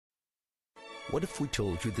What if we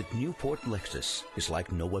told you that Newport Lexus is like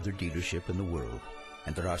no other dealership in the world,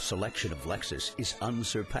 and that our selection of Lexus is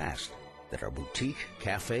unsurpassed, that our boutique,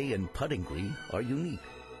 cafe, and putting green are unique?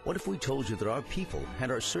 What if we told you that our people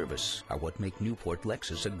and our service are what make Newport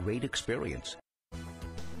Lexus a great experience?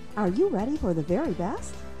 Are you ready for the very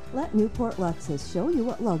best? Let Newport Lexus show you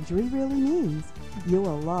what luxury really means. You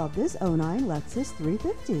will love this '09 Lexus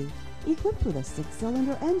 350. Equipped with a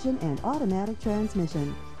 6-cylinder engine and automatic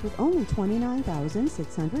transmission with only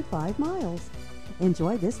 29,605 miles.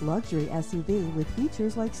 Enjoy this luxury SUV with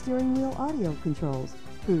features like steering wheel audio controls,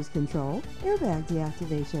 cruise control, airbag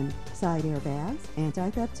deactivation, side airbags,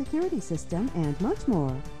 anti-theft security system, and much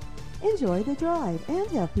more. Enjoy the drive and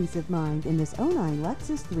have peace of mind in this '09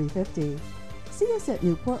 Lexus 350. See us at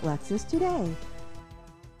Newport Lexus today.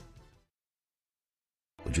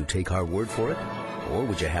 Would you take our word for it? Or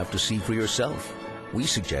would you have to see for yourself? We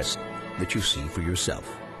suggest that you see for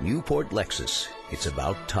yourself. Newport Lexus, it's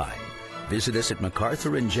about time. Visit us at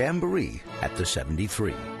MacArthur and Jamboree at the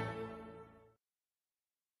 73.